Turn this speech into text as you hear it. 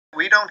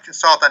We don't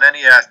consult on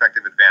any aspect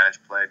of advantage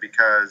play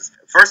because,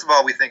 first of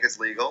all, we think it's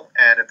legal,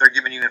 and if they're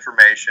giving you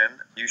information,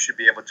 you should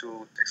be able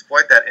to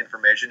exploit that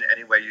information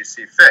any way you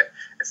see fit.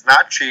 It's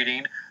not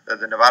cheating.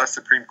 The Nevada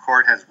Supreme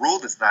Court has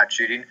ruled it's not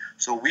cheating,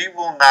 so we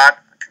will not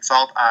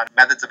consult on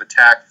methods of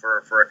attack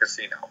for a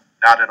casino.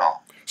 Not at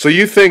all. So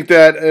you think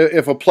that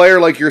if a player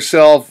like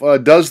yourself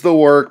does the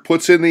work,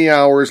 puts in the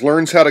hours,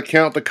 learns how to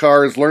count the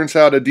cards, learns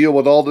how to deal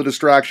with all the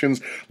distractions,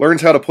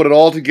 learns how to put it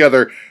all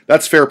together,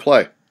 that's fair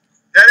play?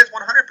 That is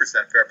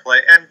 100% fair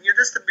play. And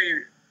just to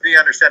be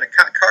understanding,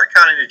 card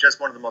counting is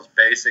just one of the most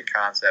basic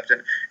concepts.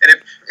 And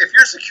if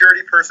your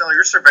security personnel,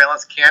 your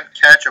surveillance can't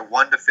catch a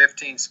 1 to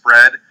 15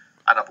 spread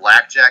on a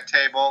blackjack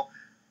table,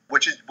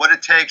 which is what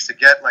it takes to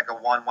get like a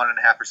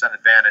 1.5%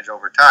 advantage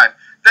over time,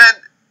 then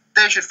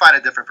they should find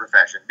a different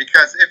profession.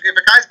 Because if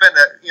a guy's been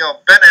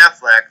Ben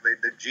Affleck,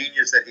 the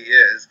genius that he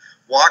is,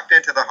 walked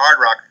into the Hard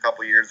Rock a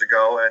couple years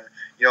ago and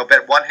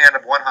bet one hand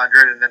of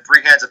 100 and then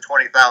three hands of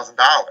 $20,000.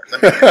 I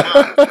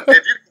mean,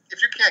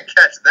 if you can't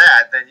catch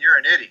that, then you're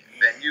an idiot.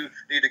 Then you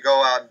need to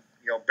go out and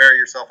bury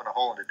yourself in a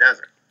hole in the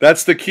desert.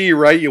 That's the key,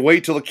 right? You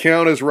wait till the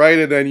count is right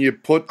and then you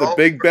put the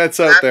big bets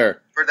out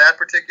there. For that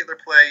particular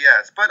play,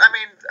 yes. But, I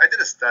mean, I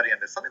did a study on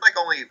this. Something like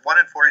only 1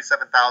 in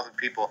 47,000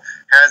 people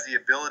has the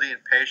ability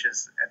and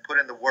patience and put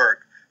in the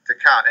work to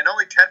count. And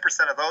only 10%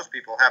 of those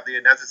people have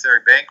the necessary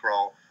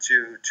bankroll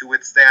to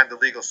withstand the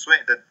legal swing,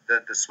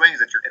 the swings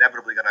that you're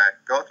inevitably going to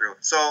go through.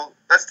 So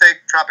let's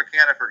take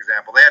Tropicana, for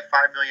example. They had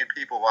 5 million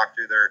people walk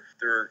through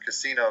their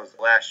casinos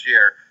last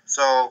year.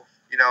 So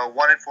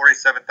 1 in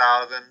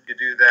 47,000, you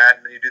do that,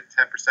 and then you do the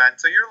 10%.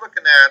 So you're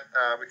looking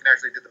at, we can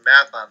actually do the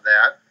math on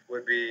that,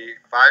 would be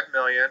 5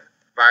 million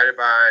divided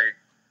by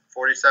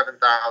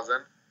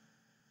 47,000,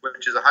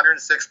 which is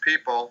 106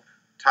 people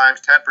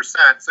times 10%.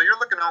 So you're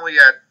looking only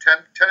at 10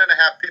 and a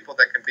half people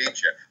that can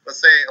beat you.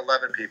 Let's say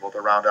 11 people to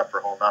round up for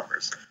whole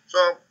numbers. So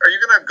are you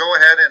going to go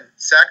ahead and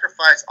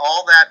sacrifice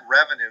all that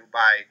revenue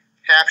by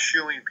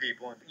half-shoeing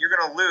people? You're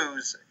going to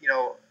lose,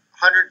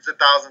 hundreds of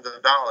thousands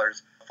of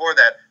dollars for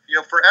that.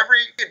 For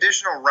every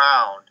additional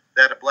round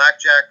that a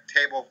blackjack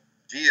table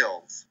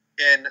deals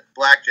in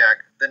blackjack,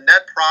 the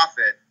net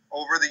profit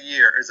over the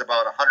year is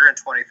about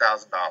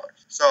 $120,000.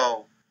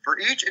 So for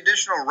each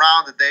additional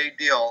round that they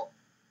deal,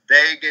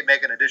 they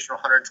make an additional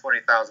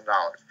 $120,000.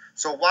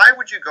 So why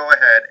would you go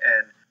ahead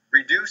and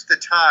reduce the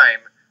time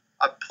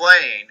of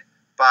playing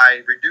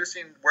by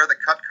reducing where the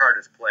cut card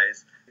is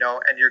placed,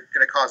 and you're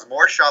going to cause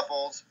more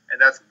shuffles, and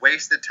that's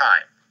wasted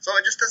time. So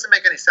it just doesn't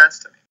make any sense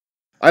to me.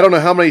 I don't know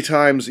how many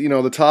times,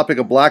 the topic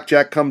of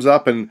blackjack comes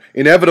up, and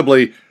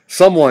inevitably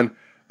someone,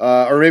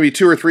 or maybe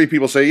 2 or 3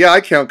 people say, yeah,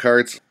 I count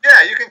cards.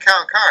 Yeah, you can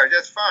count cards.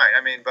 That's fine.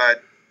 I mean,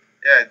 but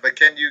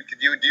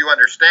do you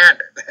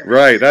understand it?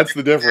 Right, that's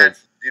the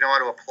difference. Do you know how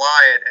to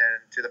apply it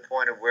and to the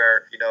point of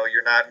where,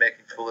 you're not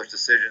making foolish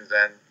decisions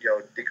and,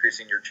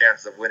 decreasing your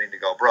chances of winning to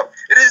go broke.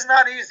 It is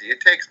not easy. It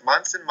takes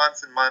months and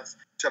months and months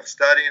of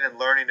studying and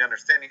learning and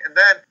understanding. And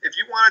then if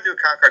you want to do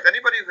count cards,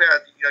 anybody who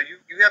has,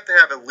 you have to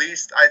have at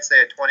least, I'd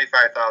say, a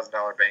 $25,000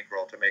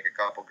 bankroll to make a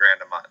couple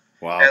grand a month.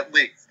 Wow. At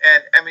least.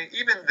 And, I mean,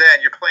 even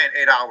then, you're playing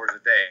 8 hours a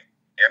day.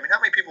 I mean, how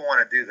many people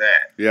want to do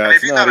that? Yeah, I mean,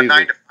 it's if you not got a easy.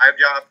 9 to 5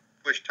 job,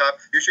 push tough,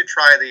 you should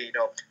try the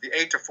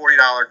 $8 to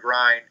 $40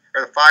 grind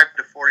or the $5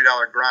 to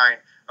 $40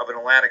 grind of an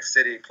Atlantic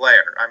City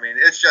player. I mean,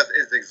 it's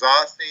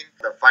exhausting.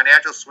 The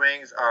financial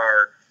swings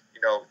are,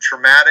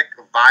 traumatic,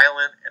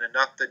 violent, and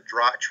enough to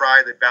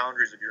try the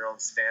boundaries of your own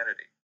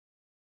sanity.